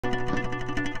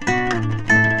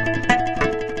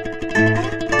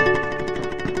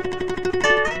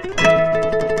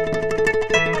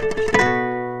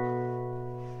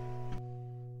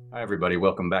everybody.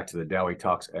 Welcome back to the DAOI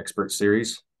Talks Expert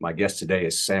Series. My guest today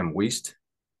is Sam Wuest.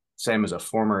 Sam is a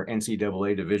former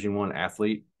NCAA Division I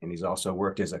athlete, and he's also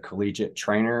worked as a collegiate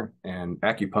trainer and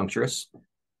acupuncturist.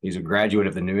 He's a graduate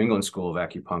of the New England School of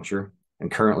Acupuncture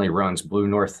and currently runs Blue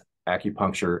North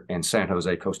Acupuncture in San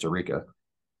Jose, Costa Rica.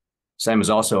 Sam is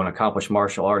also an accomplished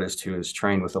martial artist who has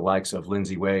trained with the likes of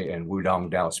Lindsey and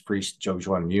Wudang Daoist priest Zhou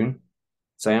Xuan Yun.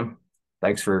 Sam,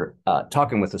 thanks for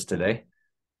talking with us today.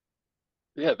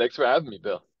 Yeah, thanks for having me,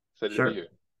 Bill. Excited to be Sure. here.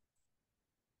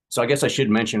 So I guess I should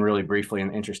mention really briefly, in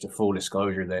the interest of full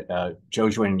disclosure, that Zhou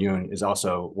Xuan Yun is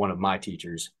also one of my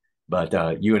teachers, but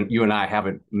you and I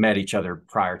haven't met each other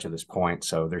prior to this point.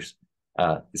 So this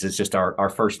is just our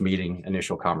first meeting,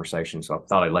 initial conversation. So I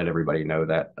thought I'd let everybody know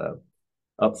that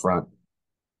up front.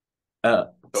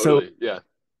 So Totally. Yeah.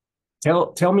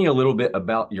 tell me a little bit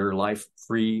about your life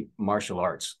pre martial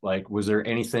arts. Like, was there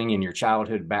anything in your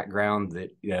childhood background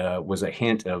that was a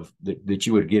hint of that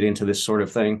you would get into this sort of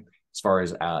thing as far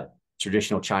as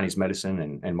traditional Chinese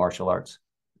medicine and martial arts?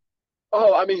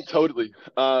 Oh, I mean, totally.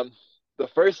 The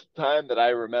first time that I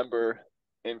remember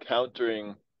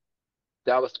encountering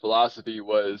Taoist philosophy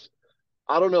was,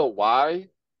 I don't know why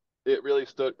it really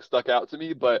stuck out to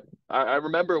me, but I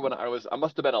remember when I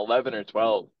must have been 11 or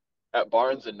 12 at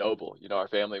Barnes and Noble. You know, our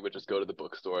family would just go to the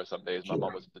bookstore some days. My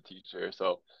mom Sure. was the teacher,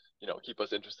 so keep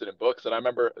us interested in books. And I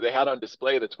remember they had on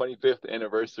display the 25th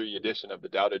anniversary edition of the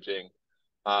Tao Te Ching,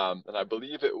 and I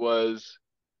believe it was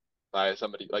by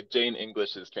somebody like Jane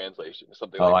English's translation or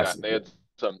something Oh, like I that. see. And they had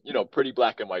some, pretty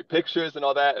black and white pictures and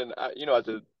all that. And as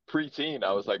a preteen,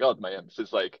 I was like, oh man,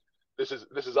 this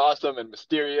is awesome and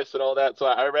mysterious and all that. So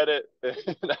I read it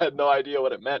and I had no idea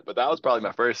what it meant. But that was probably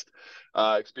my first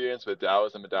experience with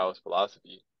Taoism and Taoist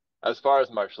philosophy. As far as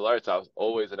martial arts, I was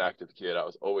always an active kid. I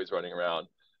was always running around.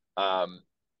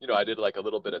 I did like a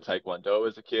little bit of Taekwondo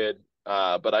as a kid,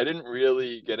 but I didn't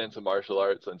really get into martial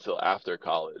arts until after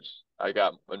college. I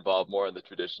got involved more in the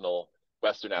traditional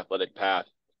Western athletic path,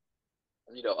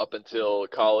 up until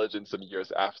college and some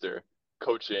years after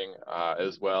coaching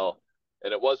as well.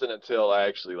 And it wasn't until I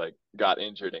actually like got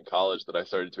injured in college that I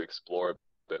started to explore a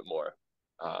bit more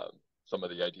um, some of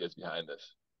the ideas behind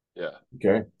this. Yeah.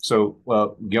 Okay. So,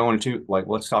 going to like,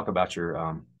 let's talk about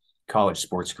your college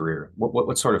sports career.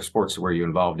 What sort of sports were you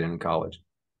involved in college?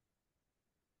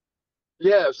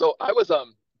 Yeah, so I was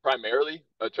primarily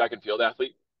a track and field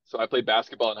athlete. So I played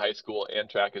basketball in high school and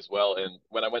track as well. And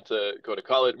when I went to go to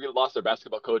college, we lost our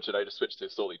basketball coach, and I just switched to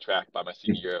solely track by my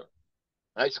senior year of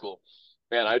high school.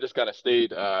 And I just kind of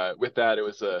stayed with that.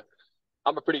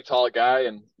 I'm a pretty tall guy,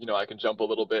 and I can jump a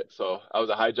little bit. So I was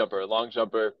a high jumper, a long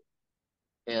jumper,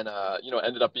 and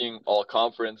ended up being all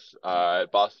conference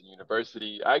at Boston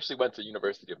University. I actually went to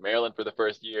University of Maryland for the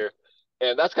first year,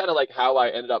 and that's kind of like how I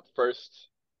ended up first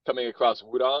coming across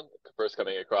Wudang, first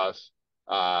coming across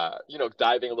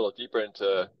diving a little deeper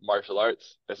into martial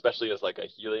arts, especially as like a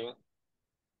healing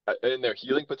in their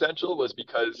healing potential, was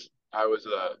because I was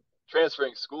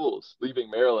transferring schools,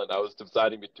 leaving Maryland. I was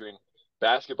deciding between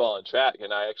basketball and track,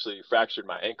 and I actually fractured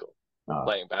my ankle Uh,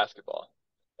 playing basketball.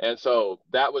 And so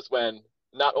that was when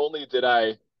not only did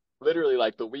I literally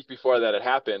like the week before that had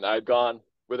happened, I'd gone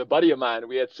with a buddy of mine.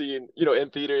 We had seen, in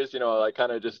theaters, like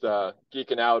kind of just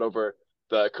geeking out over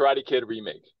the Karate Kid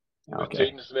remake with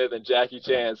okay. Jaden Smith and Jackie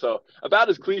Chan. So about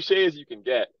as cliche as you can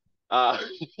get. Uh,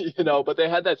 but they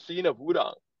had that scene of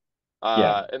Wudang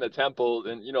Yeah. in the temple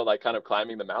and, like kind of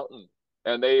climbing the mountain.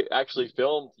 And they actually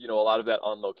filmed, a lot of that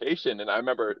on location. And I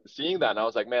remember seeing that and I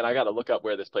was like, man, I got to look up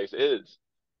where this place is.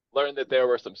 Learned that there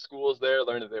were some schools there,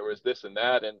 learned that there was this and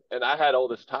that. And I had all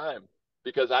this time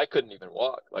because I couldn't even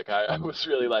walk. Like I was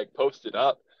really like posted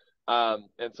up.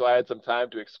 And so I had some time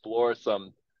to explore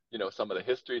some of the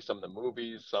history, some of the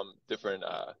movies, some different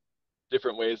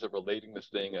ways of relating this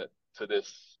thing to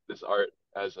this art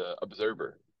as an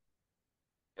observer.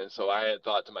 And so I had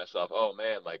thought to myself, oh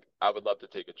man, like I would love to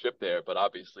take a trip there, but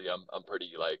obviously I'm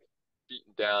pretty like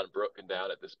beaten down, broken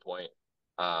down at this point.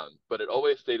 But it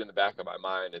always stayed in the back of my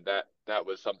mind, and that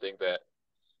was something that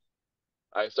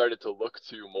I started to look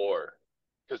to more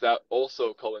because that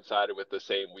also coincided with the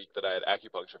same week that I had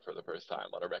acupuncture for the first time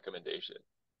on a recommendation.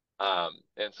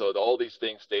 And so all these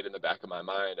things stayed in the back of my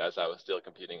mind as I was still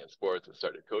competing in sports and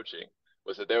started coaching,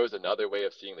 was that there was another way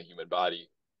of seeing the human body,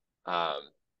 um,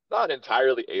 not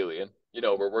entirely alien.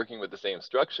 We're working with the same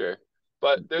structure,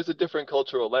 but there's a different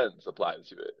cultural lens applied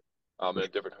to it, and a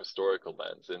different historical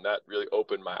lens. And that really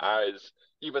opened my eyes,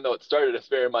 even though it started as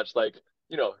very much like,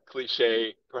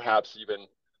 cliche, perhaps even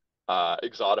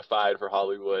exotified for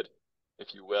Hollywood,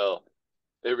 if you will.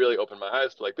 It really opened my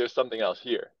eyes to like, there's something else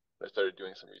here. I started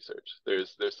doing some research.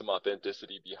 There's some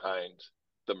authenticity behind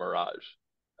a mirage.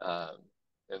 Um,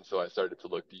 and so I started to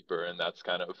look deeper, and that's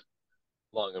kind of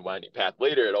long and winding path.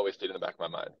 Later, it always stayed in the back of my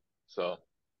mind. So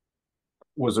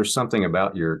Was there something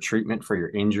about your treatment for your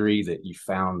injury that you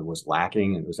found was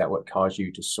lacking? And was that what caused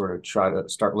you to sort of try to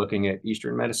start looking at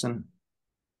Eastern medicine?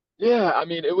 yeah, I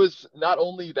mean, it was not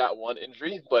only that one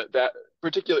injury, but that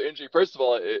particular injury. First of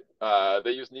all,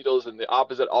 they used needles in the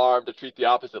opposite arm to treat the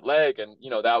opposite leg, and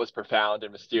that was profound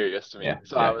and mysterious to me. Yeah,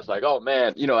 So I yeah, was like, oh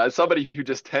man, as somebody who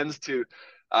just tends to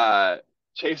uh,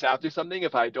 chase after something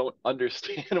if I don't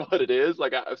understand what it is,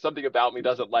 like if something about me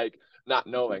doesn't like not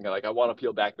knowing, like I want to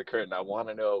peel back the curtain, I want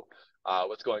to know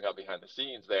what's going on behind the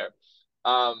scenes there.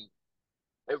 Um,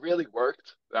 it really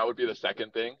worked. That would be the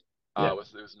second thing. yeah. It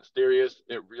was mysterious.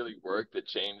 It really worked. It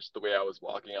changed the way I was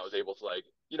walking. I was able to like,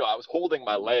 I was holding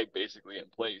my leg basically in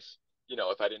place,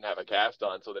 if I didn't have a cast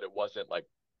on so that it wasn't like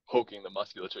poking the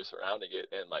musculature surrounding it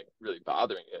and like really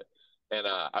bothering it. And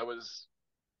I was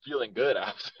feeling good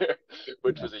after,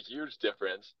 which Yeah. was a huge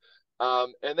difference.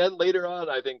 And then later on,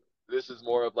 I think this is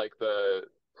more of like the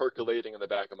percolating in the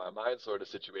back of my mind sort of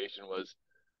situation was,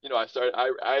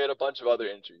 I had a bunch of other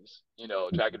injuries.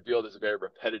 Track and field is a very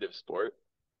repetitive sport.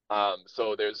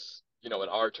 So there's, in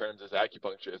our terms as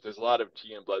acupuncturists, there's a lot of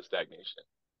chi and blood stagnation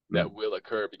that Mm. will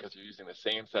occur because you're using the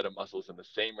same set of muscles in the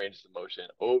same ranges of motion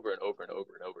over and over and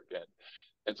over and over again.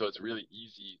 And so it's really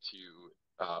easy to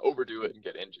overdo it and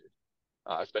get injured,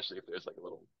 especially if there's like a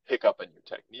little hiccup in your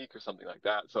technique or something like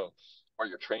that. So, or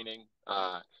your training.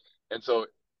 And so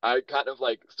I kind of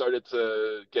like started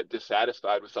to get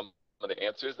dissatisfied with some of the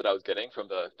answers that I was getting from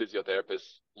the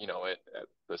physiotherapists, at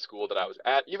the school that I was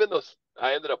at, even though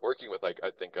I ended up working with like,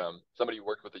 I think, somebody who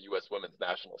worked with the U.S. women's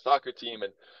national soccer team.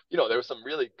 And, there were some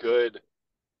really good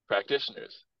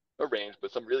practitioners arranged,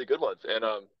 but some really good ones. And,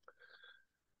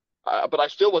 but I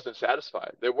still wasn't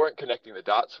satisfied. They weren't connecting the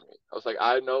dots for me. I was like,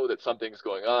 I know that something's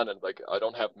going on, and like I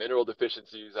don't have mineral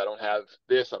deficiencies, I don't have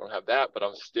this, I don't have that, but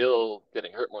I'm still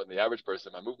getting hurt more than the average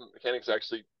person. My movement mechanics are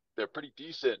actually they're pretty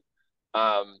decent,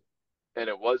 um, and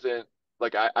it wasn't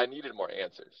like I needed more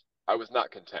answers. I was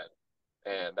not content,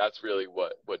 and that's really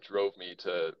what drove me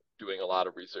to doing a lot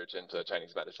of research into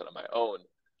Chinese medicine on my own,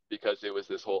 because it was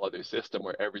this whole other system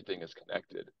where everything is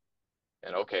connected.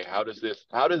 And okay, how does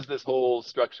this whole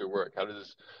structure work? How does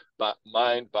this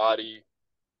mind, body,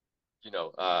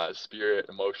 spirit,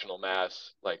 emotional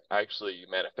mass like actually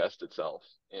manifest itself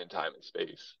in time and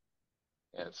space?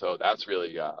 And so that's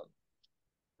really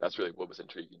what was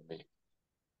intriguing to me.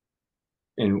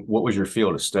 And what was your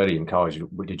field of study in college?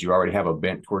 Did you already have a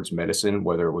bent towards medicine,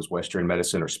 whether it was Western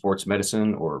medicine or sports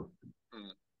medicine, or? Mm.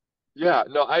 Yeah,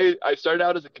 no, I started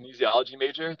out as a kinesiology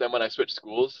major. Then when I switched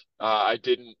schools, I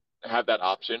didn't have that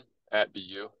option at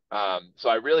BU. So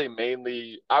I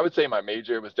really I would say my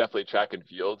major was definitely track and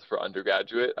field for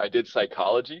undergraduate. I did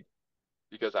psychology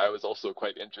because I was also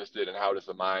quite interested in how does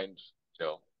the mind, you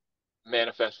know,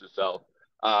 manifest itself,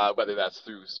 whether that's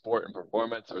through sport and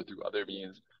performance or through other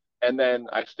means. And then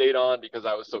I stayed on because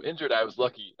I was so injured. I was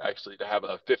lucky actually to have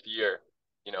a fifth year,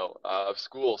 of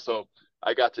school. So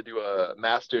I got to do a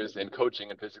master's in coaching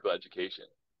and physical education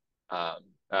um,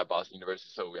 at Boston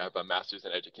University. So we have a master's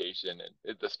in education,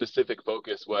 and the specific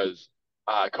focus was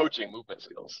coaching movement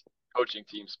skills, coaching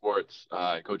team sports,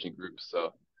 and coaching groups.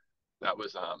 So that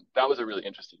was a really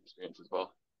interesting experience as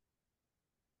well.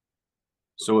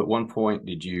 So at one point,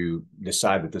 did you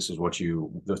decide that this is what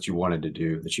you wanted to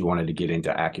do, that you wanted to get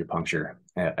into acupuncture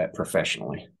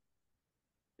professionally?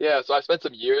 Yeah, so I spent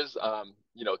some years,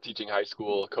 teaching high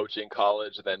school, coaching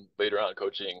college, and then later on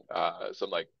coaching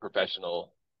some like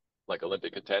professional, like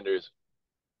Olympic contenders.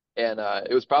 And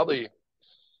it was probably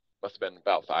must have been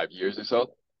about 5 years or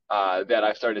so that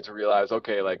I started to realize,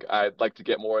 okay, like I'd like to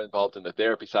get more involved in the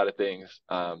therapy side of things.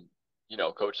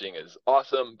 Coaching is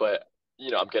awesome, but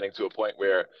I'm getting to a point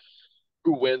where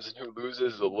who wins and who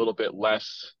loses is a little bit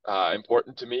less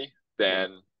important to me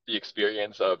than the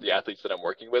experience of the athletes that I'm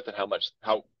working with and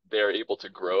how they're able to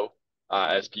grow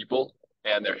as people.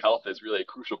 And their health is really a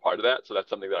crucial part of that. So that's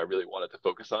something that I really wanted to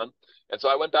focus on. And so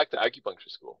I went back to acupuncture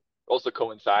school. Also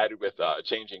coincided with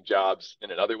changing jobs in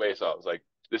another way. So I was like,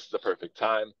 this is a perfect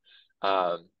time.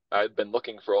 I've been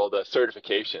looking for all the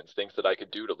certifications, things that I could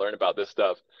do to learn about this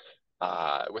stuff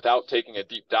without taking a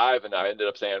deep dive. And I ended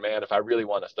up saying, man, if I really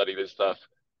want to study this stuff,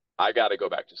 I got to go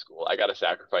back to school. I got to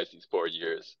sacrifice these 4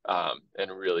 years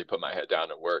and really put my head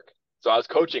down and work. So I was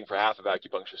coaching for half of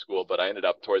acupuncture school, but I ended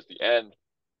up towards the end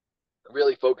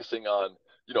really focusing on,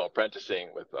 apprenticing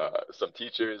with some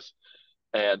teachers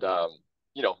and,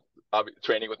 you know,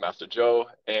 training with Master Joe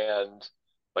and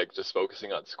like just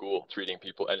focusing on school, treating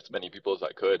people and as many people as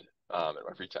I could in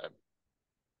my free time.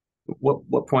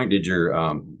 What point did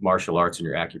your martial arts and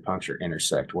your acupuncture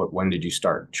intersect? When did you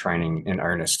start training in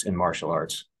earnest in martial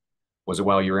arts? Was it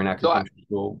while you were in So I, acupuncture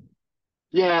school?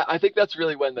 yeah, I think that's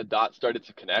really when the dots started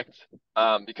to connect.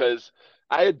 Because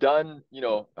I had done,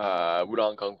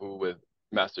 Wudang Kung Fu with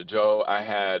Master Zhou. I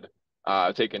had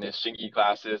taken his Xingyi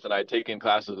classes, and I had taken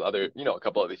classes with other, a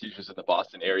couple other teachers in the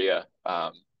Boston area.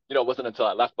 It wasn't until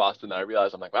I left Boston that I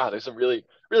realized I'm like, wow, there's some really,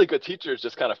 really good teachers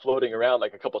just kind of floating around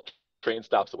like a couple train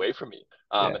stops away from me.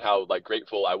 Yeah, And how like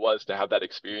grateful I was to have that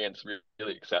experience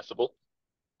really accessible.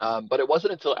 But it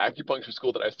wasn't until acupuncture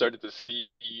school that I started to see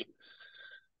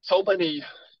so many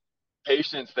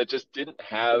patients that just didn't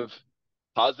have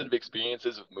positive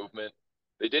experiences with movement.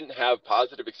 They didn't have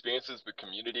positive experiences with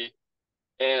community.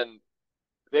 And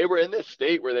they were in this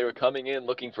state where they were coming in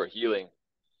looking for healing.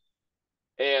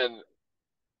 And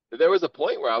there was a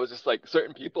point where I was just like,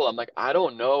 certain people, I'm like, I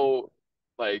don't know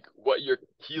like what you're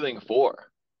healing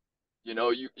for.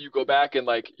 You go back and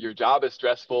like your job is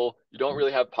stressful. You don't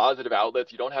really have positive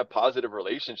outlets. You don't have positive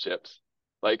relationships.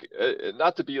 Like,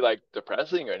 not to be like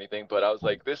depressing or anything, but I was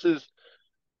like,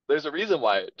 there's a reason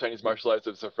why Chinese martial arts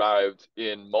have survived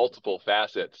in multiple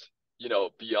facets,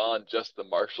 beyond just the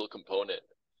martial component.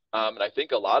 And I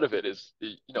think a lot of it is,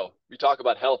 we talk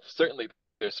about health. Certainly,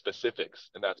 there's specifics,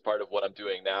 and that's part of what I'm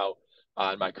doing now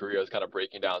in my career is kind of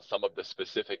breaking down some of the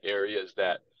specific areas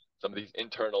that some of these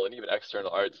internal and even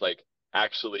external arts like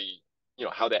actually,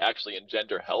 how they actually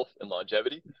engender health and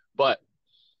longevity. But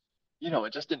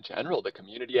and just in general, the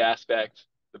community aspect,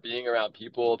 the being around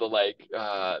people, the like,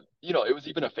 it was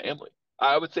even a family.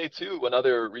 I would say too,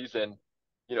 another reason,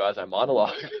 as I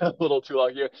monologue a little too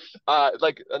long here,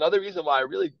 like another reason why I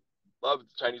really loved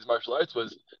Chinese martial arts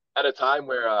was at a time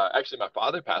where actually my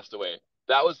father passed away.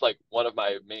 That was like one of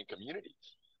my main communities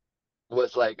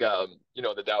was like, the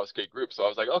Daoist Great group. So I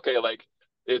was like, okay, like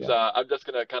it's, yeah, I'm just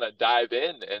gonna kind of dive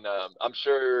in, and I'm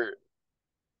sure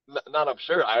not I'm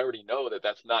sure I already know that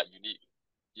that's not unique,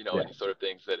 yeah, and these sort of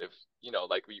things that if,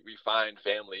 like we find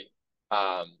family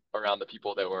around the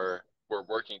people that we're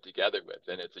working together with,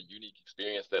 and it's a unique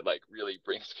experience that like really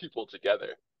brings people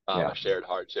together, yeah. a shared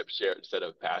hardship, shared set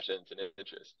of passions and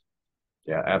interests.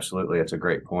 Yeah, absolutely. It's a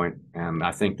great point. And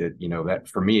I think that, that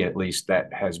for me, at least,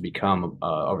 that has become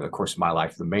over the course of my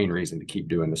life, the main reason to keep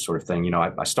doing this sort of thing.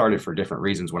 I started for different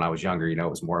reasons when I was younger. It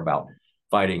was more about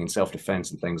fighting and self-defense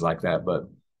and things like that. But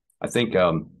I think,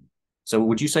 so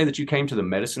would you say that you came to the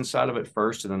medicine side of it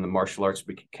first and then the martial arts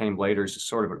became later as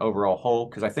sort of an overall whole?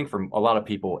 Because I think for a lot of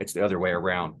people, it's the other way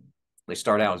around. They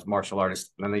start out as martial artists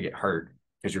and then they get hurt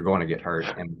because you're going to get hurt,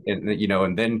 and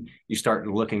then you start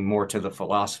looking more to the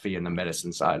philosophy and the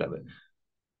medicine side of it.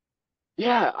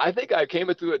 Yeah, I think I came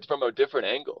into it from a different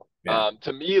angle. Yeah,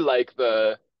 To me, like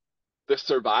the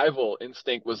survival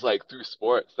instinct was like through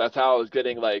sports. That's how I was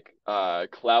getting like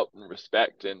clout and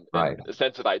respect, and right. a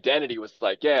sense of identity was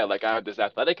like, yeah, like I have this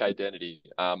athletic identity.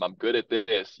 I'm good at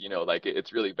this, like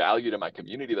it's really valued in my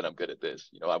community that I'm good at this.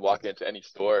 I walk into any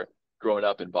store growing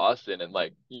up in Boston, and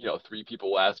like, three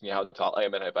people will ask me how tall I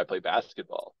am and if I play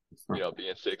basketball,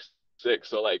 being 6'6".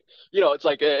 So like, it's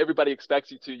like everybody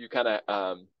expects you to, you kind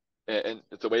of and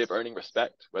it's a way of earning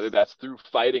respect, whether that's through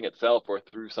fighting itself or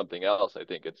through something else. I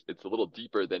think it's a little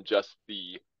deeper than just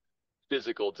the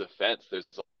physical defense. There's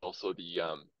also the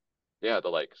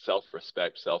like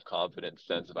self-respect, self-confidence,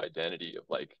 sense of identity of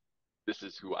like, this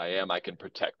is who I am. I can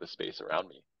protect the space around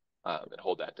me, and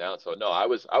hold that down. So no, I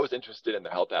was interested in the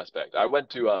health aspect. I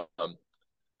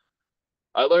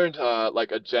learned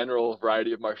like a general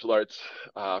variety of martial arts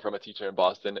from a teacher in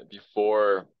Boston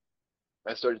before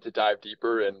I started to dive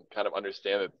deeper and kind of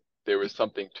understand that there was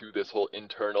something to this whole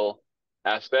internal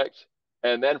aspect.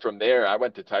 And then from there, I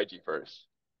went to taiji first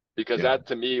because Yeah, that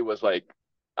to me was like,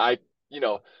 I, you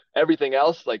know, everything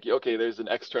else, like, okay, there's an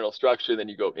external structure, then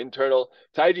you go internal.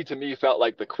 Taiji to me felt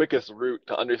like the quickest route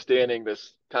to understanding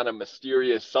this kind of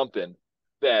mysterious something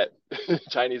that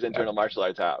Chinese yeah, internal martial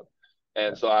arts have. yeah.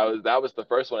 And so that was the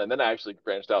first one. And then I actually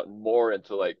branched out more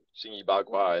into like Xingyi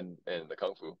Bagua and the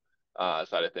Kung Fu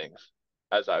side of things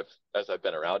as I've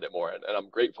been around it more, and I'm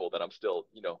grateful that I'm still,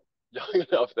 young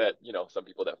enough that, some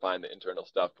people that find the internal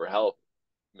stuff for health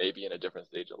may be in a different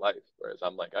stage of life, whereas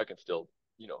I'm like, I can still,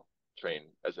 train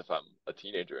as if I'm a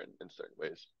teenager in certain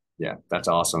ways. Yeah, that's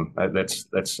awesome.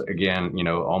 That's again,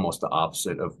 almost the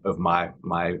opposite of my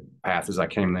path as I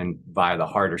came in via the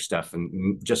harder stuff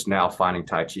and just now finding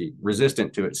Tai Chi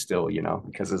resistant to it still,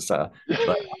 because it's but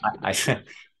I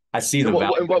I see the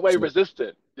value In of what way it.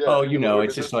 resistant? Oh, Yeah, in what way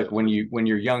it's just like resistant? when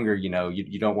you're younger,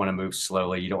 you don't want to move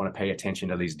slowly, you don't want to pay attention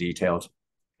to these details.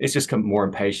 It's just more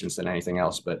impatience than anything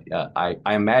else. But I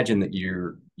imagine that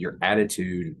your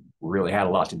attitude really had a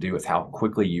lot to do with how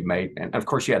quickly you made. And of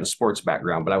course, you had a sports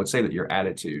background, but I would say that your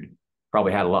attitude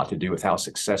probably had a lot to do with how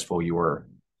successful you were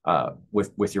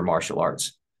with your martial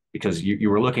arts, because you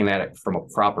were looking at it from a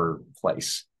proper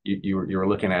place. You were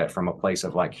looking at it from a place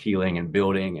of like healing and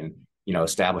building and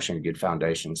establishing a good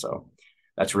foundation. So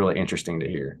that's really interesting to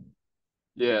hear.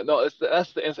 Yeah, no,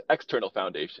 that's the external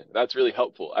foundation. That's really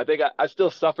helpful. I think I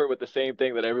still suffer with the same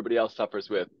thing that everybody else suffers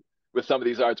with some of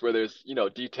these arts where there's,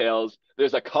 details.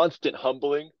 There's a constant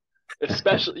humbling,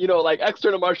 especially, like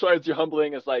external martial arts, you're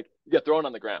humbling is like you get thrown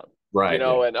on the ground, Right.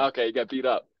 Yeah. and okay, you get beat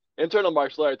up. Internal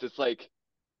martial arts, it's like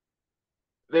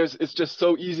it's just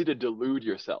so easy to delude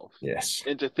yourself Yes.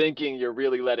 into thinking you're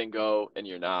really letting go and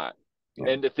you're not.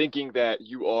 Yeah. And to thinking that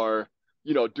you are,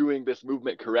 doing this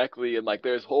movement correctly, and like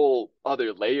there's whole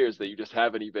other layers that you just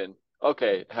haven't even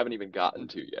gotten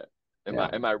to yet. Yeah.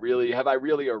 Have I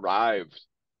really arrived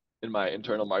in my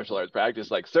internal martial arts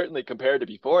practice? Like certainly compared to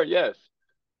before, yes.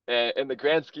 And in the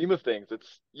grand scheme of things,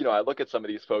 it's, I look at some of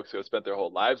these folks who have spent their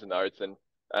whole lives in the arts, and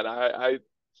I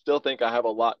still think I have a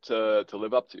lot to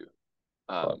live up to,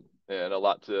 and a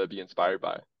lot to be inspired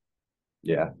by.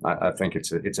 Yeah, I think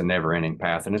it's a never ending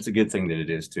path, and it's a good thing that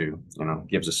it is too.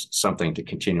 Gives us something to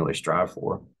continually strive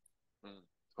for.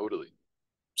 Totally.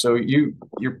 So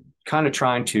you're kind of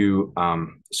trying to,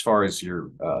 as far as your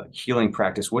healing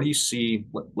practice, what do you see?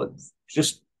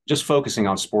 Just focusing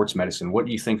on sports medicine, what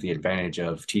do you think the advantage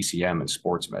of TCM and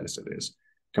sports medicine is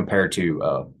compared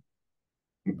to,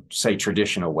 say,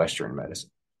 traditional Western medicine?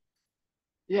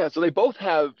 Yeah, so they both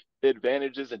have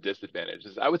advantages and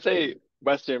disadvantages. I would say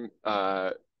Western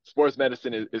sports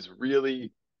medicine is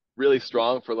really, really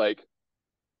strong for like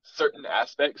certain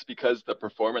aspects because the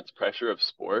performance pressure of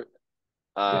sport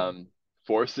Yeah.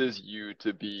 forces you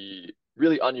to be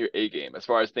really on your A game as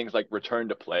far as things like return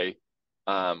to play,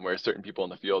 where certain people in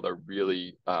the field are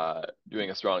really doing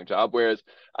a strong job. Whereas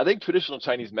I think traditional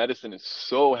Chinese medicine is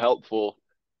so helpful,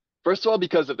 first of all,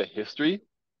 because of the history.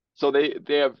 So they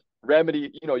have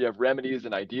you have remedies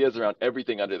and ideas around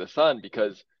everything under the sun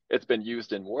because it's been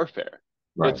used in warfare.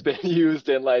 Right. It's been used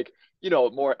in like,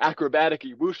 more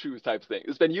acrobatic-y wushu type thing.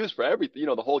 It's been used for everything,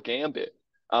 the whole gambit.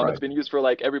 Right. It's been used for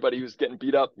like everybody who's getting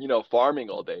beat up, farming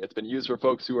all day. It's been used for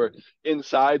folks who are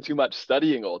inside too much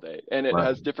studying all day. And it Right.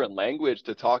 has different language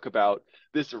to talk about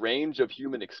this range of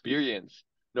human experience,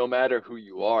 no matter who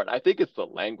you are. And I think it's the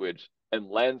language and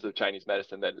lens of Chinese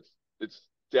medicine that it's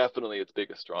definitely its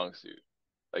biggest strong suit.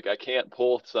 Like I can't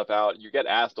pull stuff out. You get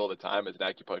asked all the time as an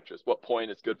acupuncturist, what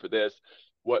point is good for this?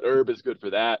 What herb is good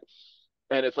for that?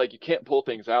 And it's like you can't pull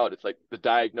things out. It's like the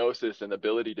diagnosis and the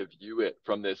ability to view it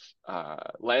from this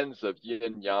lens of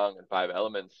yin, yang, and five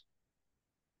elements,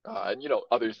 and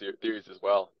other theories as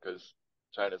well, because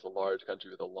China is a large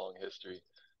country with a long history.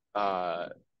 Uh,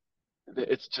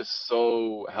 it's just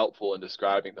so helpful in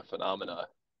describing the phenomena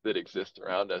that exist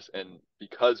around us, and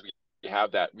because we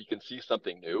have that, we can see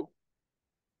something new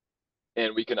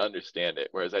and we can understand it.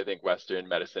 Whereas I think Western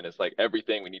medicine is like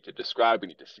everything we need to describe, we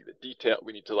need to see the detail,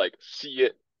 we need to like see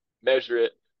it, measure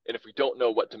it. And if we don't know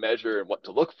what to measure and what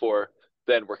to look for,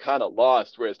 then we're kind of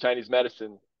lost. Whereas Chinese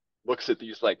medicine looks at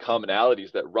these like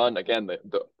commonalities that run, again,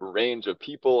 the range of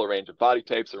people, a range of body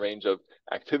types, a range of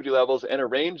activity levels, and a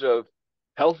range of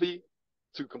healthy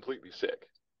to completely sick.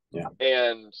 Yeah.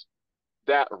 And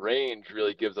that range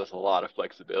really gives us a lot of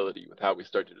flexibility with how we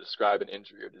start to describe an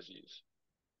injury or disease.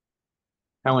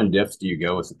 How in depth do you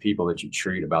go with the people that you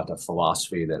treat about the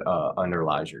philosophy that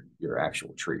underlies your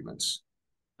actual treatments?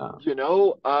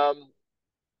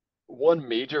 One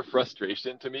major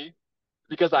frustration to me,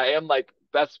 because I am like,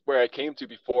 that's where I came to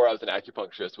before I was an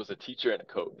acupuncturist, was a teacher and a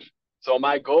coach. So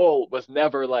my goal was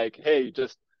never like, hey,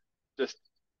 just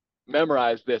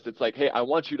memorize this. It's like, hey, I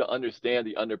want you to understand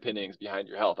the underpinnings behind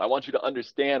your health. I want you to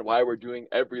understand why we're doing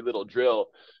every little drill,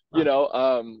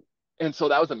 Right. And so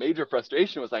that was a major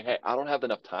frustration, was like, hey, I don't have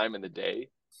enough time in the day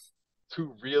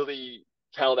to really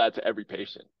tell that to every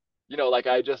patient. Like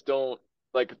I just don't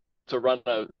like to run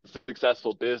a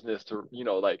successful business to,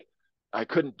 like I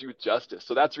couldn't do justice.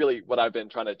 So that's really what I've been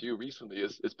trying to do recently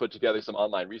is put together some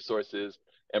online resources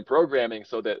and programming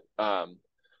so that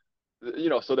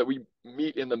so that we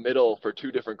meet in the middle for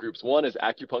two different groups. One is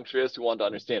acupuncturists who want to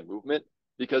understand movement,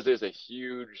 because there's a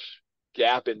huge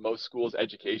gap in most schools'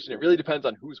 education. It really depends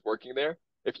on who's working there.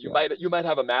 If you might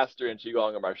have a master in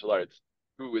qigong or martial arts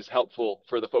who is helpful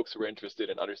for the folks who are interested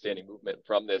in understanding movement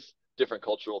from this different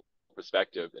cultural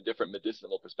perspective and different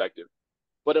medicinal perspective.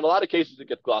 But in a lot of cases, it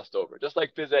gets glossed over, just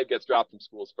like phys ed gets dropped from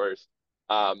schools first.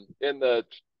 In the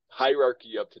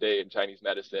hierarchy of today in Chinese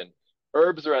medicine,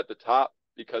 herbs are at the top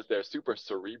because they're super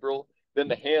cerebral Then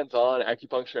the hands-on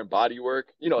acupuncture and body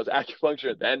work, it's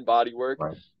acupuncture, then body work.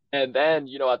 Right. And then,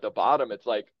 at the bottom, it's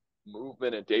like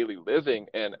movement and daily living.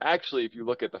 And actually, if you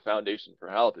look at the foundation for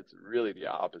health, it's really the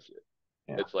opposite.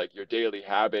 Yeah. It's like your daily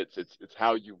habits, it's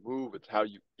how you move, it's how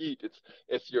you eat,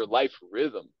 it's your life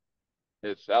rhythm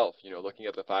itself, looking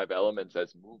at the five elements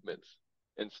as movements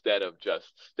instead of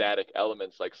just static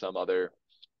elements like some other,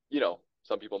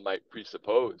 some people might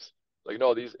presuppose. Like,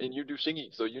 no, these, and you do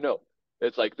Shingi, so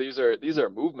it's like these are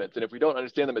movements, and if we don't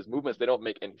understand them as movements, they don't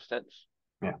make any sense.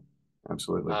 Yeah,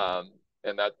 absolutely.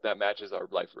 And that matches our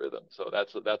life rhythm. So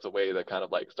that's a way to kind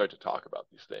of like start to talk about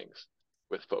these things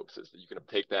with folks, is that you can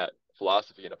take that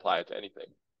philosophy and apply it to anything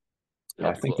to Yeah,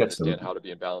 I help think people understand how to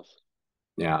be in balance.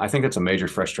 Yeah, I think that's a major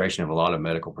frustration of a lot of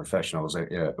medical professionals,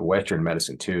 Western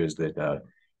medicine too, is that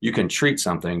you can treat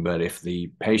something, but if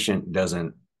the patient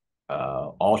doesn't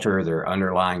alter their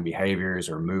underlying behaviors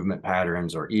or movement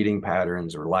patterns or eating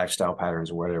patterns or lifestyle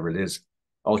patterns or whatever it is,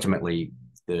 ultimately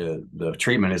the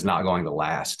treatment is not going to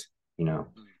last.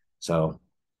 So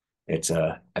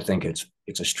I think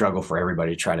it's a struggle for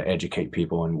everybody to try to educate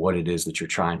people on what it is that you're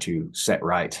trying to set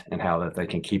right and how that they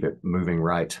can keep it moving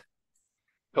right.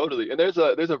 Totally. And there's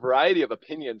a variety of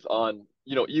opinions on,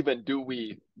 even do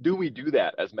we do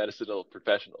that as medicinal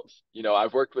professionals?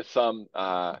 I've worked with some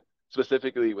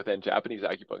specifically within Japanese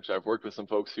acupuncture. I've worked with some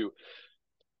folks who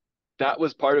that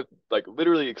was part of, like,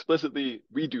 literally explicitly,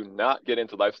 we do not get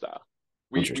into lifestyle.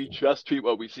 We just treat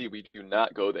what we see. We do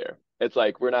not go there. It's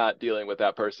like we're not dealing with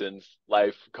that person's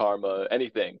life, karma,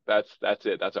 anything. That's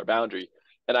it. That's our boundary.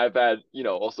 And I've had,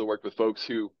 also worked with folks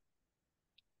who,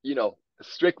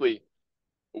 strictly,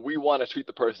 we want to treat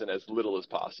the person as little as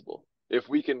possible. If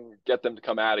we can get them to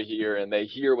come out of here and they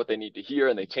hear what they need to hear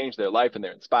and they change their life and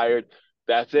they're inspired,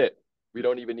 that's it. We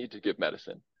don't even need to give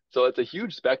medicine. So it's a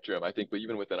huge spectrum, I think, but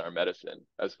even within our medicine,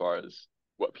 as far as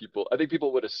I think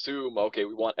people would assume, okay,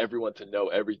 we want everyone to know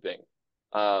everything.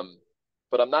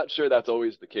 But I'm not sure that's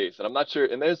always the case. And I'm not sure,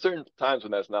 and there's certain times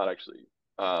when that's not actually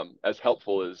as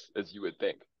helpful as you would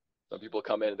think. Some people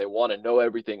come in and they want to know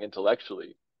everything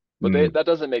intellectually, but that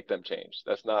doesn't make them change.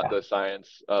 That's not the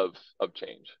science of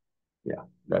change.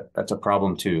 Yeah, that's a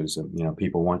problem too. Is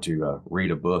people want to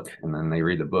read a book and then they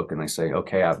read the book and they say,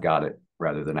 "Okay, I've got it,"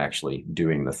 rather than actually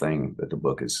doing the thing that the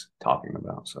book is talking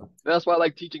about. So that's why I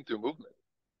like teaching through movement,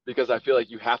 because I feel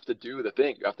like you have to do the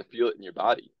thing. You have to feel it in your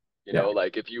body.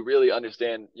 Like if you really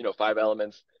understand, five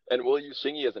elements, and we'll use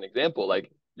Shingi as an example,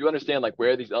 like you understand like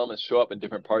where these elements show up in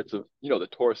different parts of, the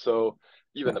torso,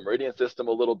 even the meridian system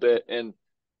a little bit.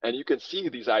 And you can see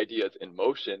these ideas in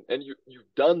motion, and you've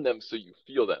done them so you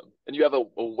feel them, and you have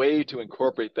a way to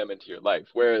incorporate them into your life.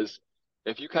 Whereas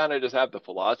if you kind of just have the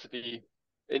philosophy,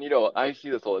 and I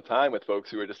see this all the time with folks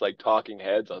who are just like talking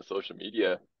heads on social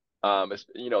media.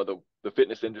 The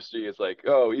fitness industry is like,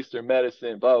 oh, Eastern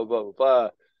medicine, blah blah blah blah,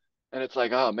 and it's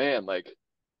like, oh man, like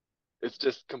it's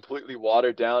just completely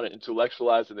watered down and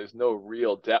intellectualized, and there's no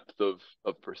real depth of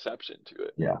perception to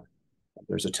it. yeah,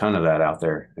 there's a ton of that out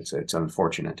there. It's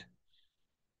unfortunate.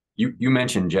 You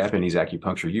mentioned Japanese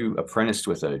acupuncture. You apprenticed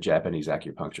with a Japanese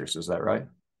acupuncturist, is that right?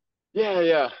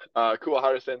 Yeah.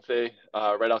 Kuwahara Sensei,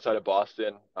 right outside of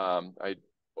Boston. I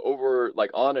over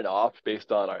like on and off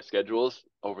based on our schedules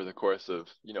over the course of,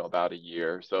 about a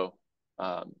year or so.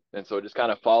 And so just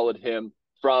kind of followed him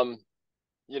from,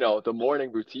 the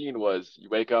morning routine was you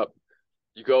wake up,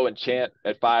 you go and chant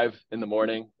at 5 in the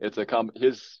morning. It's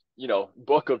his,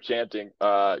 book of chanting,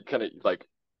 kind of like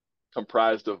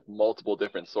comprised of multiple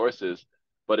different sources,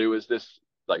 but it was this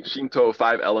like Shinto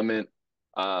five element,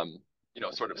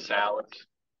 sort of sound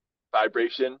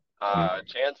vibration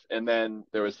chants, and then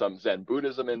there was some Zen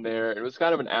Buddhism in there. It was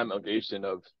kind of an amalgamation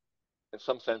of, in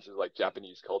some senses, like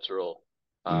Japanese cultural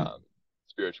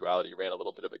spirituality. Ran a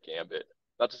little bit of a gambit,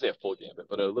 not to say a full gambit,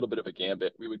 but a little bit of a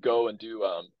gambit. We would go and do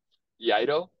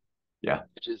Iaido,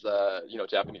 which is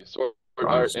Japanese sword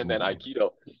art, and then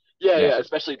Aikido. Yeah,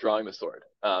 especially drawing the sword.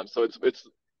 So it's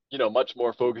much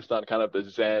more focused on kind of the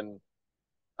Zen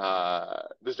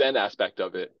aspect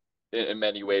of it in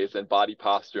many ways, and body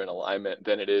posture and alignment,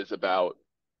 than it is about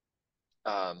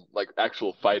like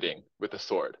actual fighting with a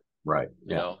sword. Right.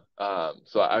 Yeah.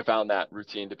 So I found that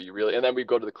routine to be really, and then we'd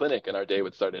go to the clinic and our day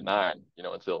would start at 9,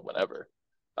 until whenever.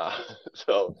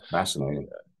 So fascinating.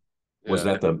 Yeah.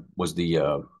 Was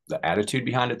the attitude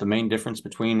behind it the main difference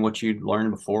between what you'd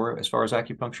learned before as far as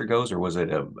acupuncture goes, or was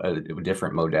it a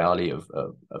different modality of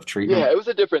treatment? Yeah, it was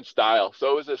a different style.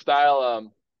 So it was a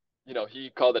style,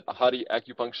 he called it Ahari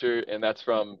acupuncture, and that's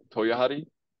from Toyohari.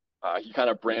 He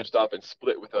kind of branched off and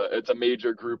split with it's a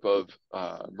major group of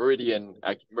Meridian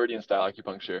style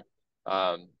acupuncture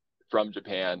from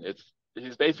Japan. It's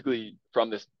he's basically from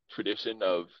this tradition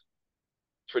of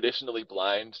traditionally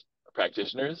blind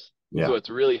practitioners. Yeah. So it's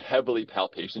really heavily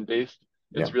palpation based.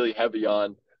 Yeah. It's really heavy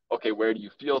on, okay, where do you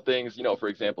feel things? You know, for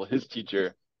example, his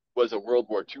teacher was a World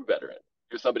War II veteran.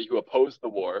 He was somebody who opposed the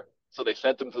war. So they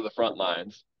sent him to the front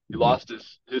lines. He Mhm. lost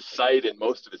his sight and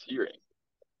most of his hearing.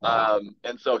 Wow.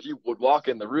 And so he would walk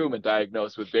in the room and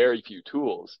diagnose with very few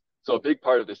tools. So a big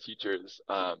part of this teacher's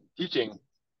teaching,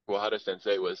 Wahada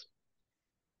Sensei, was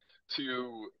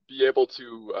to be able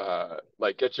to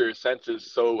like get your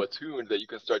senses so attuned that you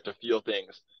can start to feel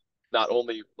things not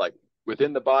only like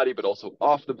within the body but also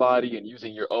off the body, and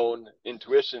using your own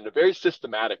intuition in a very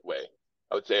systematic way,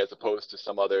 I would say, as opposed to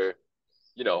some other,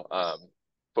 you know,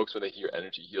 folks when they hear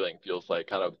energy healing feels like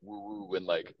kind of woo woo and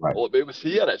like, Right. well,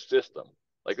 he had a system.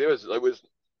 Like it was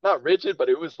not rigid, but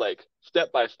it was like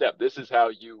step by step. This is how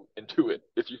you intuit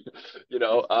if you, you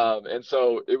know. And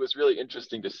so it was really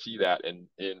interesting to see that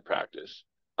in practice,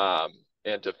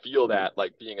 and to feel that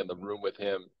like being in the room with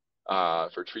him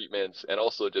for treatments, and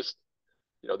also just,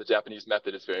 you know, the Japanese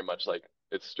method is very much like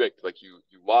it's strict. Like you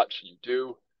watch, you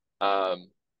do, um,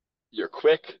 you're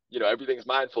quick, you know, everything's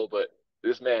mindful. But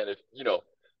this man, if you know,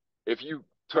 if you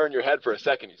turn your head for a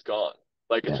second, he's gone.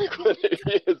 Like Yeah.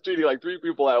 he is treating like three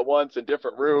people at once in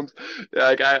different rooms.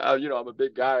 Like you know, I'm a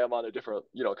big guy. I'm on a different,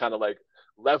 you know, kind of like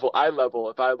eye level.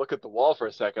 If I look at the wall for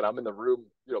a second, I'm in the room,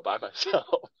 you know, by myself.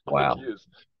 Like he Wow. is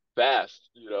fast,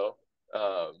 you know.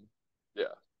 Um, yeah,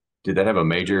 Did that have a pretty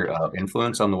major interesting.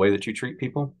 influence on the way that you treat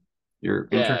people? Your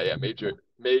Yeah, interest? yeah, Yeah.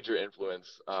 major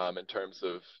influence in terms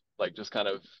of like just kind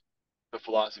of the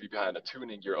philosophy behind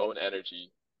attuning your own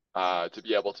energy to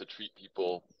be able to treat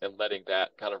people and letting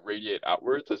that kind of radiate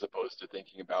outwards, as opposed to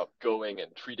thinking about going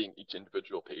and treating each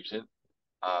individual patient.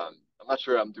 I'm not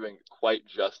sure I'm doing quite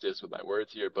justice with my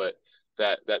words here, but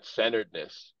that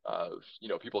centeredness of, you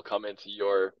know, people come into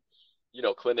your, you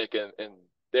know, clinic, and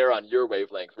they're on your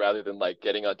wavelength rather than like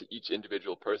getting onto each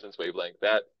individual person's wavelength.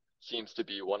 That seems to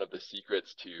be one of the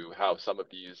secrets to how some of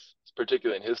these,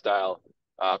 particularly in his style,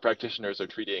 practitioners are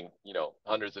treating, you know,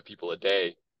 hundreds of people a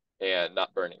day and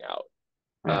not burning out.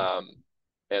 Yeah. Um,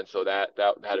 and so that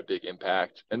had a big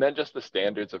impact. And then just the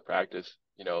standards of practice,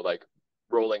 you know, like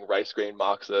rolling rice grain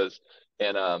moxas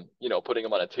and you know, putting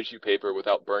them on a tissue paper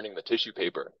without burning the tissue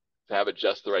paper to have it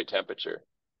just the right temperature.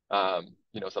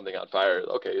 You know, something on fire,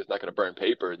 okay, it's not going to burn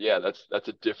paper. Yeah, that's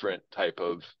a different type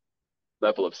of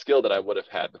level of skill that I would have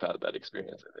had without that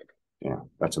experience, I think. Yeah.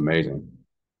 That's amazing.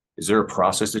 Is there a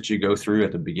process that you go through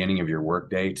at the beginning of your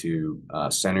workday to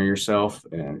center yourself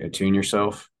and attune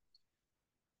yourself?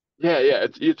 Yeah, yeah,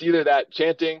 it's either that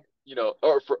chanting, you know,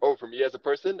 or for me as a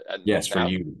person and Yes, for now.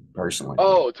 you personally.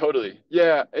 Oh, totally.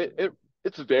 Yeah,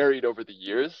 it's varied over the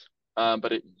years,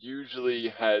 but it usually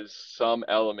has some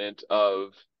element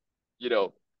of, you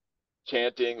know,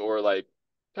 chanting or like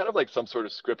kind of like some sort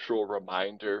of scriptural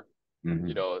reminder, you Hmm.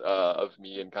 know, of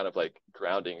me, and kind of like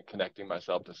grounding and connecting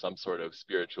myself to some sort of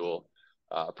spiritual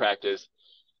practice.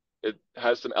 It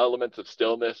has some elements of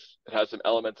stillness. It has some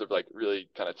elements of like really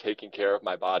kind of taking care of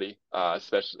my body,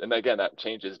 especially. And again, that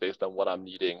changes based on what I'm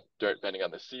needing, depending on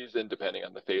the season, depending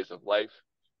on the phase of life.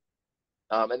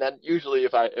 And then usually,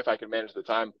 if I can manage the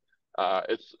time,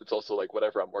 it's also like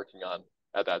whatever I'm working on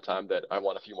at that time that I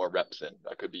want a few more reps in.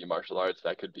 That could be martial arts.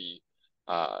 That could be,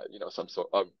 you know, some sort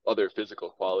of other physical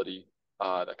quality.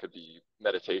 That could be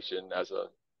meditation as a,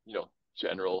 you know,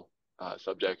 general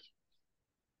subject.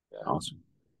 Yeah. Awesome.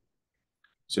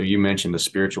 So you mentioned the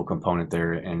spiritual component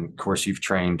there, and of course you've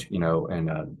trained, you know, in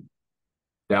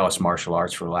Taoist martial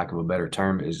arts, for lack of a better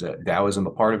term. Is Taoism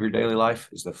a part of your daily life?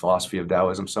 Is the philosophy of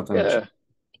Taoism something that you? Yeah.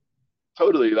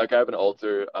 Totally. Like I have an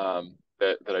altar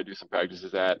that I do some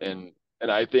practices at, and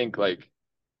I think like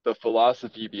the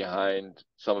philosophy behind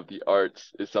some of the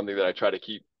arts is something that I try to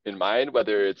keep in mind,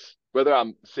 whether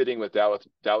I'm sitting with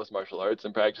Taoist martial arts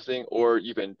and practicing, or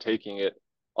even taking it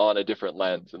on a different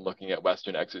lens and looking at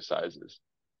Western exercises.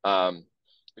 Um,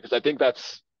 because I think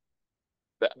that's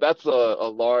a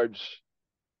large,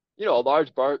 you know, a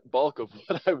large bulk of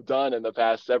what I've done in the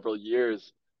past several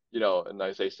years, you know, and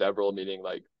I say several meaning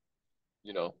like,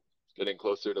 you know, getting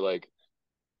closer to like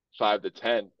 5 to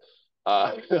 10,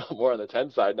 uh, more on the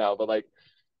 10 side now, but like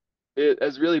it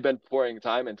has really been pouring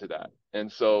time into that.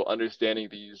 And so understanding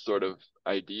these sort of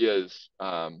ideas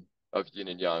of yin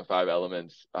and yang, five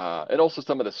elements, and also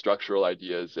some of the structural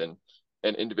ideas and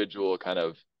individual kind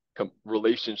of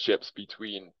relationships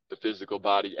between the physical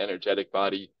body, energetic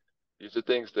body. These are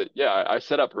things that, yeah, I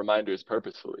set up reminders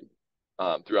purposefully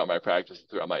throughout my practice,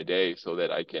 throughout my day, so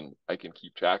that I can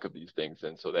keep track of these things,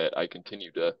 and so that I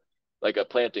continue to, like a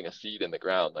planting a seed in the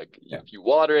ground. Like Yeah. if you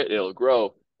water it, it'll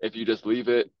grow. If you just leave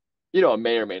it,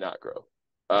 may or may not grow.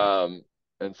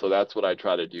 And so that's what I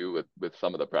try to do with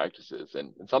some of the practices.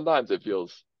 And sometimes it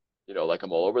feels, like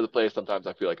I'm all over the place. Sometimes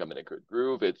I feel like I'm in a good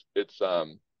groove. It's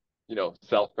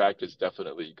self-practice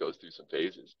definitely goes through some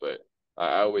phases, but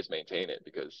I always maintain it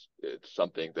because it's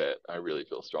something that I really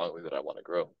feel strongly that I want to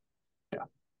grow. Yeah.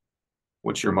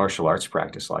 What's your martial arts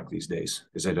practice like these days?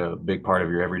 Is it a big part of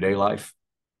your everyday life?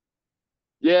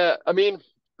 Yeah, I mean,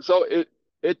 so it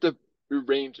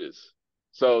ranges.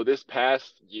 So this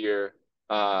past year,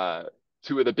 uh,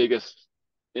 two of the biggest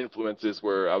influences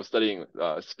were I was studying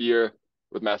spear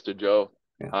with Master Joe,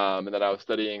 Yeah. and then I was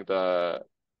studying the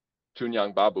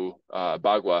Chunyang Babu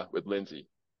Bagua with Lindsey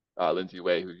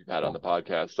Wei, who you've had on Yeah. the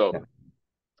podcast. So Yeah.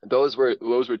 those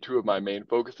were two of my main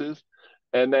focuses,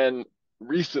 and then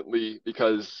recently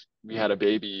because we had a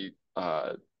baby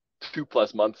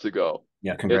 2+ months ago,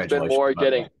 Yeah. it's been Congratulations, more by the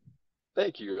getting. way.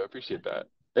 Thank you. I appreciate that.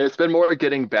 And it's been more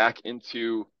getting back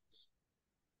into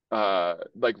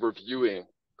like reviewing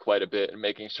quite a bit and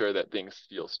making sure that things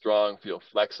feel strong, feel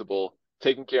flexible,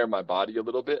 taking care of my body a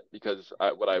little bit because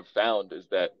what I've found is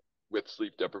that with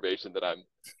sleep deprivation that I'm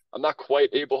not quite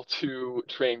able to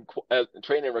train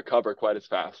and recover quite as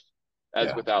fast as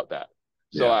Yeah. without that.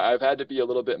 So Yeah. I've had to be a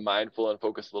little bit mindful and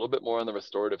focus a little bit more on the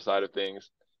restorative side of things.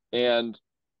 And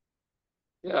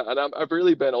yeah, and I've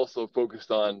really been also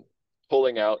focused on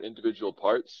pulling out individual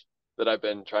parts that I've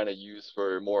been trying to use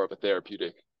for more of a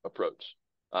therapeutic approach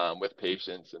with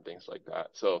patients and things like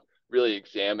that. So really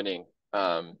examining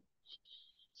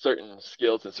certain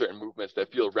skills and certain movements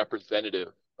that feel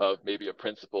representative of maybe a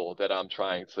principle that I'm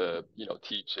trying to,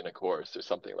 teach in a course or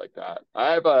something like that.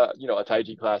 I have a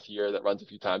taiji class here that runs a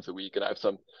few times a week, and I have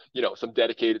some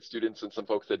dedicated students and some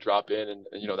folks that drop in, and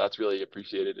that's really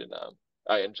appreciated. And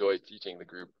I enjoy teaching the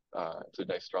group. It's a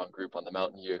nice, strong group on the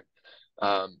mountain here.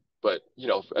 But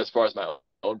as far as my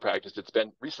own practice, it's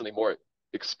been recently more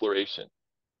exploration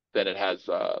than it has.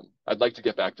 I'd like to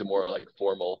get back to more like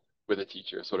formal with a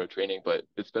teacher sort of training, but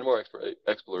it's been more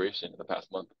exploration in the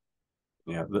past month.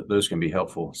 Yeah. Those can be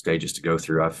helpful stages to go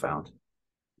through, I've found.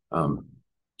 Um,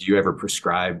 do you ever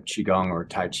prescribe Qigong or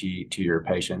Tai Chi to your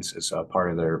patients as a part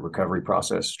of their recovery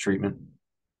process treatment?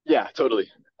 Yeah, totally.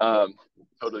 Um,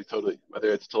 totally.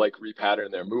 Whether it's to like repattern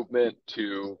their movement,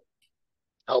 to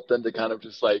help them to kind of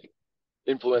just like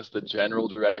influence the general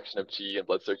direction of qi and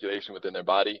blood circulation within their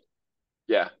body.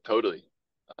 Yeah, totally.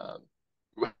 Um,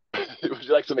 would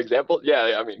you like some examples?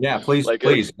 Yeah, I mean, Yeah, please, like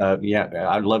please. Yeah,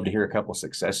 I'd love to hear a couple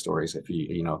success stories if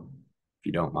if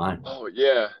you don't mind. oh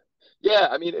yeah, yeah.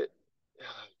 I mean,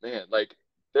 man, like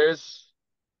there's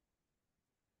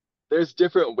there's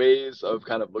different ways of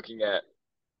kind of looking at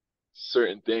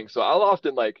certain things. So I'll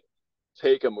often like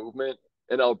take a movement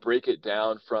and I'll break it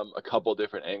down from a couple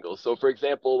different angles. So for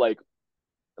example, like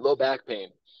low back pain,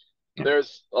 Yeah,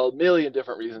 there's a million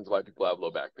different reasons why people have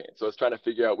low back pain. So it's trying to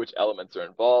figure out which elements are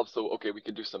involved. So okay, we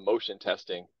can do some motion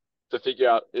testing to figure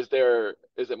out is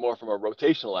it more from a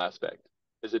rotational aspect?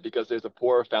 Is it because there's a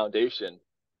poor foundation?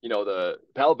 The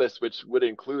pelvis, which would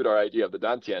include our idea of the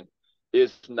dantian,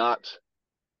 is not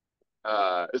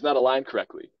aligned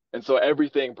correctly. And so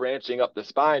everything branching up the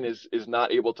spine is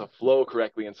not able to flow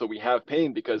correctly. And so we have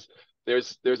pain because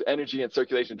there's energy and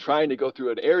circulation trying to go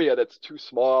through an area that's too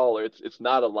small or it's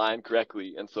not aligned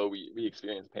correctly. And so we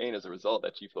experience pain as a result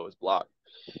that chi flow is blocked.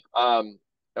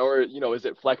 Or is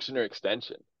it flexion or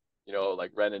extension?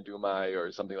 Like Ren and Dumai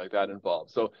or something like that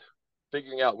involved. So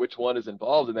figuring out which one is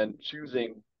involved and then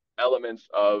choosing elements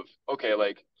of okay,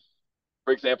 like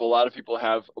for example, a lot of people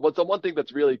have what's the one thing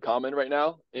that's really common right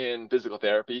now in physical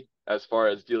therapy as far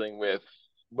as dealing with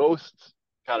most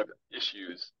kind of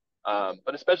issues,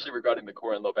 but especially regarding the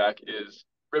core and low back is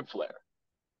rib flare.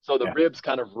 So the yeah, ribs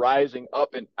kind of rising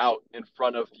up and out in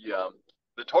front of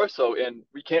the torso, and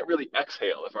we can't really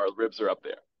exhale if our ribs are up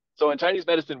there. So in Chinese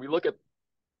medicine, we look at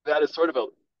that as sort of a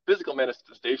physical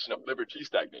manifestation of liver G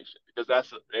stagnation because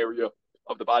that's an area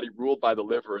of the body ruled by the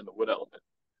liver and the wood element.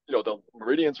 The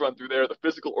meridians run through there, the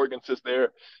physical organs is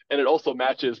there, and it also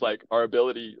matches like our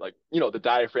ability, like, the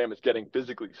diaphragm is getting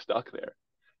physically stuck there.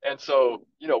 And so,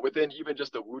 within even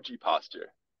just a Wuji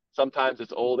posture, sometimes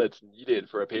it's all that's needed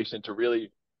for a patient to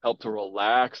really help to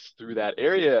relax through that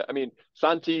area. I mean,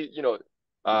 Santi, is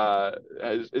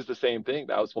the same thing.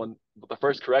 That was the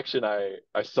first correction I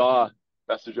saw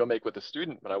Master Joe make with a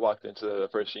student when I walked into the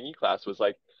first Xingyi class was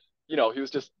like, he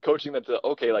was just coaching them to,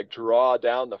 okay, like draw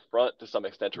down the front to some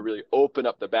extent to really open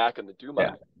up the back and the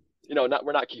yeah. Dumai.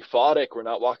 We're not kyphotic, we're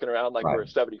not walking around like Right, we're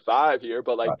 75 here,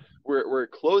 but like right. we're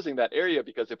closing that area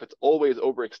because if it's always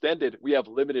overextended, we have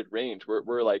limited range.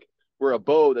 We're a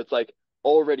bow that's like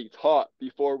already taut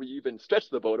before we even stretch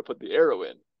the bow to put the arrow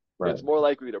in. Right. it's more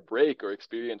likely to break or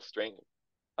experience strain.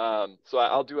 So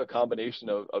I'll do a combination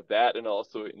of that, and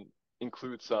also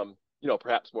include some,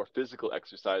 perhaps more physical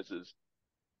exercises,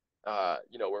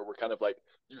 where we're kind of like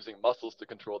using muscles to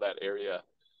control that area.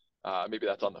 Maybe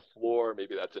that's on the floor,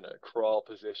 maybe that's in a crawl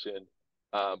position,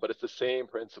 but it's the same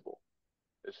principle.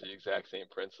 It's the exact same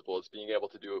principle. It's being able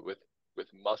to do it with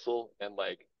muscle and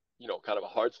like, kind of a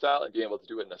hard style, and being able to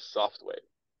do it in a soft way.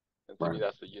 And to Right. me,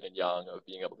 that's the yin and yang of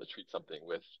being able to treat something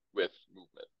with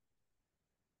movement.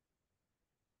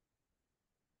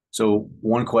 So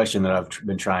one question that I've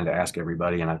been trying to ask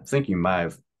everybody, and I think you might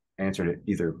have answered it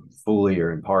either fully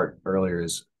or in part earlier,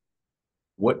 is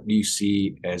what do you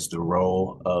see as the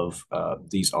role of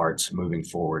these arts moving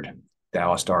forward?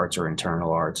 Taoist arts or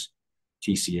internal arts,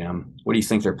 TCM? What do you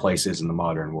think their place is in the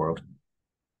modern world?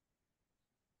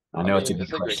 I I know it's a mean, good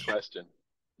it's a great question. question.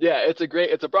 Yeah,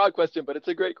 it's a broad question, but it's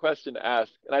a great question to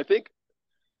ask. And I think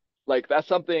like that's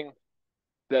something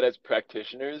that as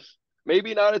practitioners,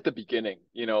 maybe not at the beginning,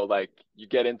 like you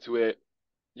get into it,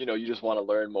 you just want to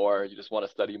learn more, you just want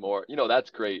to study more, that's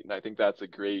great. And I think that's a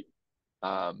great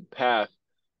path.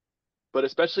 But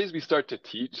especially as we start to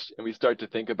teach and we start to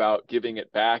think about giving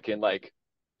it back, and like,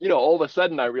 all of a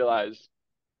sudden I realize,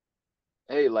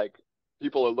 hey, like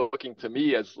people are looking to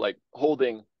me as like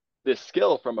holding this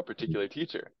skill from a particular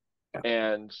teacher. Yeah.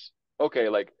 And okay,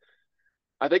 like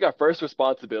I think our first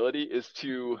responsibility is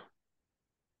to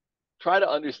try to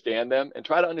understand them and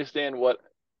try to understand what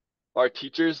our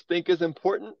teachers think is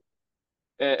important,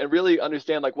 and really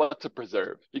understand like what to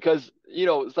preserve. Because,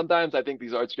 sometimes I think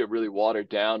these arts get really watered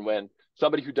down when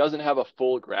somebody who doesn't have a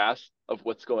full grasp of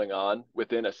what's going on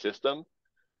within a system,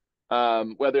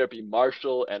 whether it be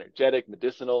martial, energetic,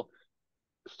 medicinal,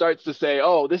 starts to say,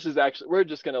 oh, this is actually, we're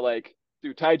just going to like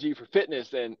do taiji for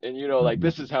fitness, and like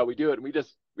this is how we do it, and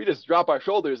we just drop our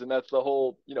shoulders, and that's the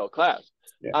whole class.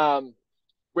 Yeah.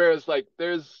 Whereas like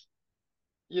there's,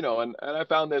 and I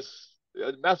found this,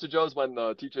 Master Joe's one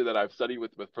the teacher that I've studied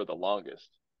with for the longest.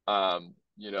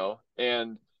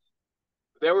 And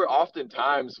there were often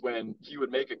times when he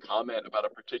would make a comment about a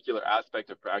particular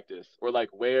aspect of practice, or like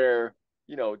where,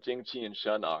 Jing Qi and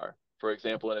Shun are, for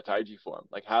example, in a Taiji form.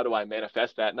 Like, how do I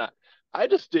manifest that? Not, I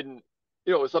just didn't,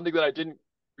 it was something that I didn't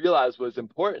realize was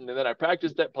important. And then I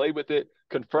practiced that, played with it,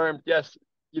 confirmed, yes,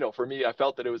 for me, I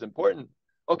felt that it was important.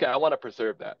 Okay, I want to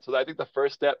preserve that. So I think the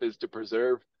first step is to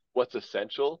preserve what's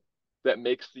essential that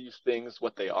makes these things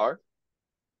what they are.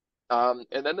 And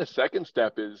then the second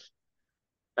step is,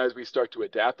 as we start to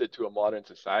adapt it to a modern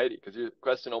society, because your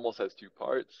question almost has two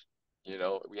parts.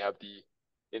 We have the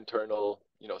internal,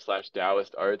 slash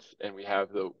Taoist arts, and we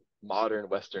have the modern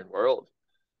Western world.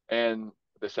 And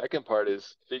the second part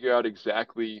is figure out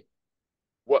exactly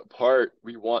what part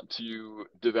we want to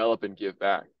develop and give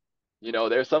back.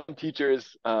 There's some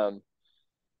teachers who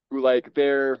like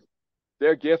their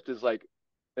gift is like,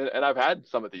 and I've had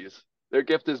some of these. Their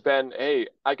gift has been, hey,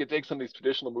 I could take some of these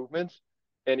traditional movements,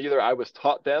 and either I was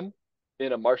taught them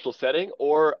in a martial setting,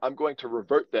 or I'm going to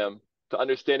revert them to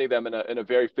understanding them in a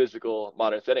very physical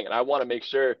modern setting. And I want to make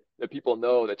sure that people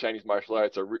know that Chinese martial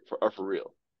arts are for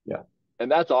real. Yeah.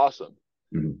 And that's awesome.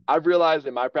 Mm-hmm. I've realized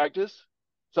in my practice,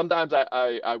 sometimes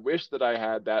I wish that I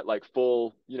had that like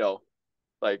full,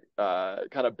 like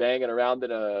kind of banging around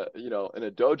in a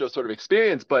dojo sort of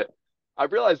experience, but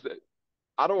I've realized that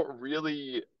I don't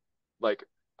really like,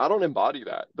 I don't embody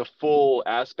that, the full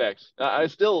aspects. I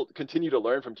still continue to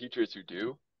learn from teachers who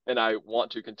do, and I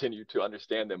want to continue to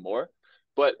understand them more.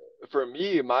 But for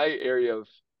me, my area of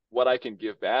what I can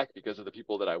give back because of the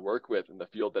people that I work with and the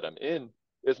field that I'm in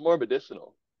is more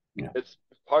medicinal. Yeah. It's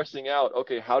parsing out,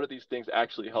 okay, how do these things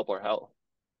actually help our health?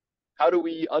 How do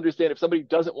we understand if somebody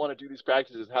doesn't want to do these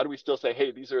practices, how do we still say,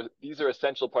 hey, these are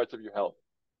essential parts of your health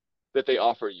that they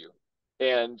offer you,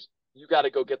 and you got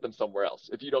to go get them somewhere else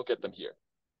if you don't get them here,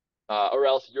 or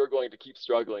else you're going to keep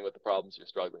struggling with the problems you're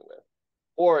struggling with.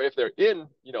 Or if they're in,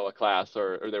 a class,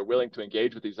 or they're willing to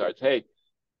engage with these arts, hey,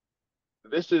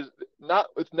 this is not,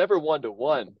 it's never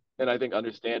one-to-one. And I think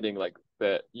understanding like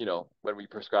that, when we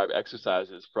prescribe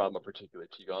exercises from a particular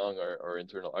qigong or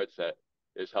internal art set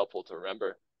is helpful to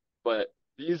remember. But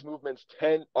these movements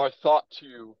are thought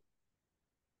to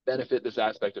benefit this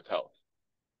aspect of health.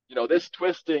 This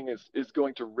twisting is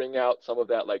going to wring out some of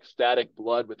that like static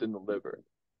blood within the liver.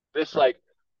 This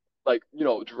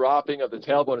dropping of the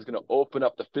tailbone is going to open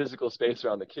up the physical space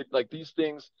around the kid, like these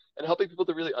things, and helping people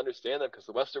to really understand them, because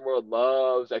the Western world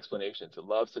loves explanations. It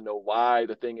loves to know why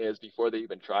the thing is before they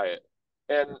even try it.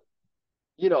 And,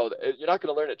 you're not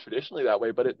going to learn it traditionally that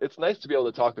way, but it's nice to be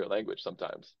able to talk their language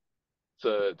sometimes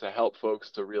to help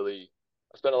folks to really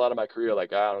I spent a lot of my career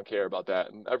like, I don't care about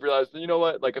that. And I've realized, you know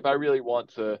what, like if I really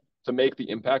want to make the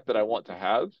impact that I want to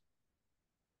have,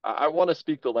 I want to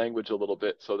speak the language a little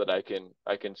bit so that I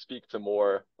can speak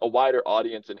to a wider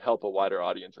audience and help a wider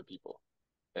audience of people.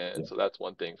 And Yeah. so that's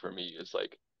one thing for me is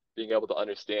like being able to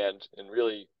understand and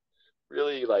really,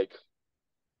 really like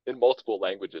in multiple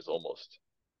languages almost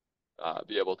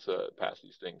be able to pass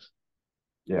these things.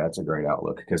 Yeah, it's a great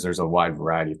outlook because there's a wide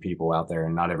variety of people out there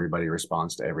and not everybody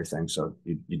responds to everything. So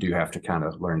you do have to kind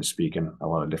of learn to speak in a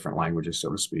lot of different languages,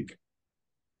 so to speak.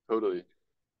 Totally.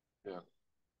 Yeah.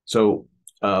 So,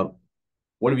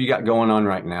 what have you got going on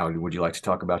right now? Would you like to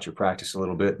talk about your practice a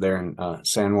little bit there in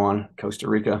San Juan, Costa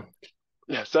Rica?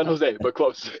 Yeah, San Jose, but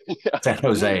close. Yeah. San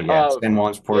Jose, yeah. San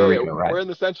Juan's Puerto Yeah, Rico, right? we're in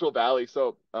the Central Valley.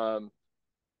 So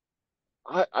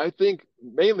I think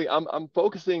mainly I'm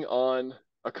focusing on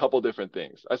a couple different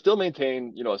things. I still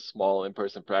maintain, a small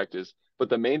in-person practice, but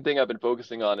the main thing I've been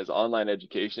focusing on is online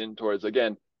education towards,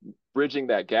 again, bridging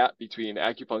that gap between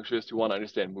acupuncturists who want to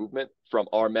understand movement from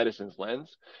our medicine's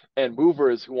lens and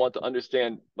movers who want to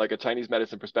understand like a Chinese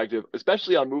medicine perspective,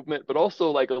 especially on movement, but also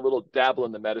like a little dabble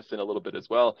in the medicine a little bit as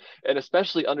well. And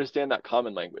especially understand that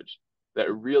common language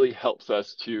that really helps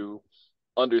us to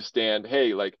understand,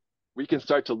 hey, like we can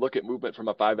start to look at movement from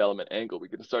a 5 element angle. We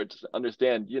can start to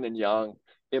understand yin and yang,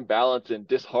 imbalance and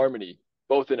disharmony,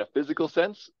 both in a physical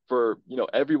sense for,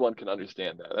 everyone can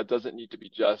understand that. That doesn't need to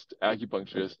be just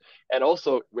acupuncturists. And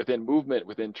also within movement,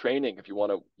 within training, if you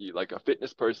want to be like a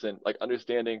fitness person, like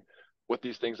understanding what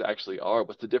these things actually are.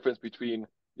 What's the difference between,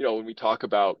 when we talk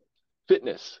about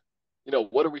fitness,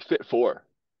 what are we fit for?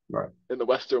 Right. In the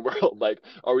Western world? Like,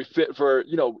 are we fit for,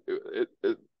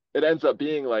 it ends up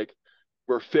being like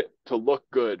we're fit to look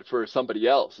good for somebody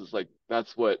else. It's like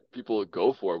that's what people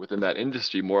go for within that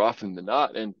industry more often than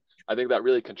not. And I think that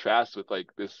really contrasts with like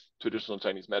this traditional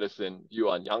Chinese medicine view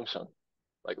on Yangsheng,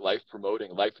 like life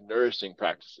promoting, life nourishing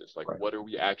practices. Like Right.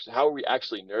 how are we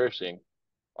actually nourishing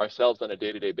ourselves on a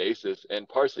day-to-day basis and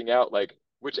parsing out like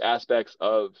which aspects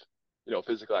of,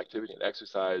 physical activity and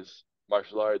exercise,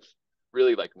 martial arts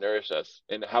really like nourish us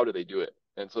and how do they do it?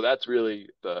 And so that's really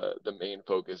the main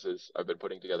focus is I've been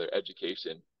putting together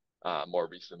education more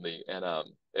recently, and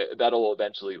that'll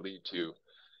eventually lead to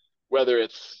whether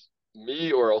it's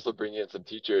me or also bringing in some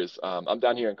teachers. I'm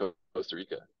down here in Costa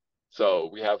Rica, so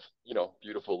we have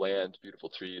beautiful land, beautiful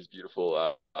trees,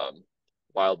 beautiful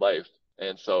wildlife,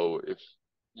 and so if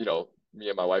me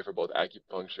and my wife are both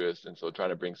acupuncturists, and so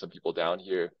trying to bring some people down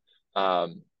here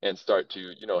and start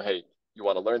to hey, you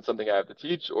want to learn something I have to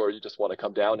teach, or you just want to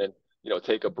come down and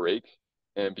take a break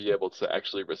and be able to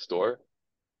actually restore.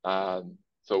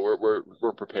 So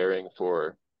we're preparing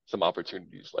for some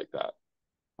opportunities like that.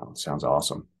 Oh, sounds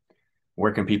awesome.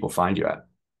 Where can people find you at?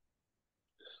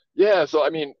 Yeah, so I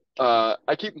mean,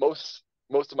 I keep most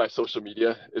of my social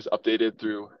media is updated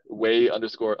through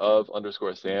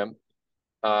way_of_Sam.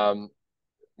 Um,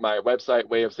 my website,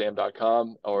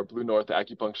 wayofsam.com or Blue North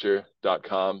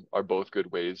Acupuncture.com are both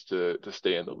good ways to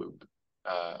stay in the loop.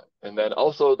 And then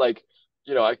also like,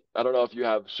 I don't know if you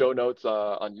have show notes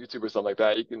on YouTube or something like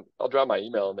that. I'll drop my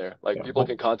email in there. Like Yeah, people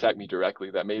can contact me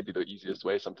directly. That may be the easiest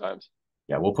way sometimes.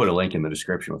 yeah, we'll put a link in the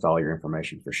description with all your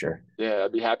information for sure. Yeah,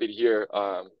 I'd be happy to hear,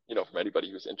 from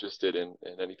anybody who's interested in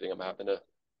anything I'm having to,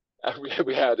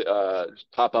 we had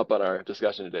pop up on our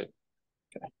discussion today.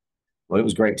 Okay. Well, it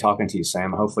was great talking to you,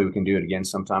 Sam. Hopefully we can do it again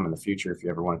sometime in the future. If you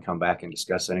ever want to come back and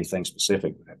discuss anything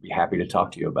specific, I'd be happy to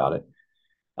talk to you about it.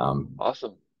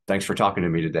 Awesome. Thanks for talking to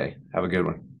me today. Have a good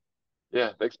one.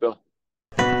 Yeah, thanks, Bill.